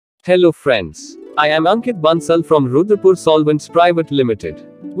Hello friends. I am Ankit Bansal from Rudrapur Solvents Private Limited.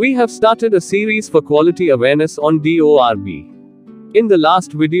 We have started a series for quality awareness on DORB. In the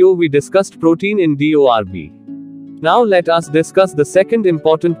last video we discussed protein in DORB. Now let us discuss the second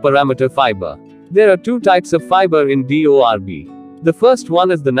important parameter, fiber. There are two types of fiber in DORB. The first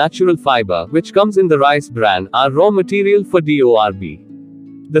one is the natural fiber, which comes in the rice bran, our raw material for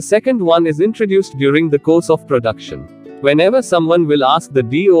DORB. The second one is introduced during the course of production. Whenever someone will ask the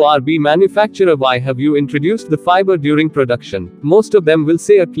DORB manufacturer why have you introduced the fiber during production, most of them will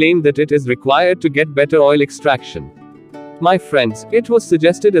say a claim that it is required to get better oil extraction. My friends, it was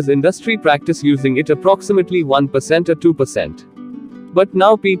suggested as industry practice using it approximately 1% or 2%. But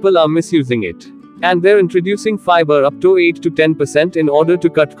now people are misusing it. And they're introducing fiber up to 8 to 10% in order to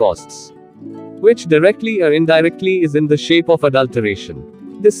cut costs. Which directly or indirectly is in the shape of adulteration.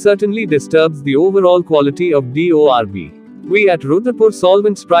 This certainly disturbs the overall quality of DORB. We at Rudrapur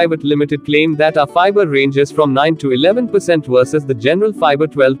Solvents Private Limited claim that our fiber ranges from 9 to 11% versus the general fiber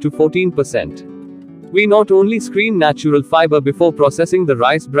 12 to 14%. We not only screen natural fiber before processing the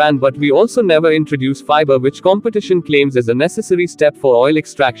rice bran, but we also never introduce fiber which competition claims is a necessary step for oil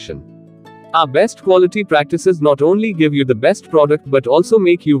extraction. Our best quality practices not only give you the best product but also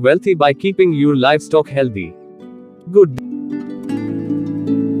make you wealthy by keeping your livestock healthy. Good.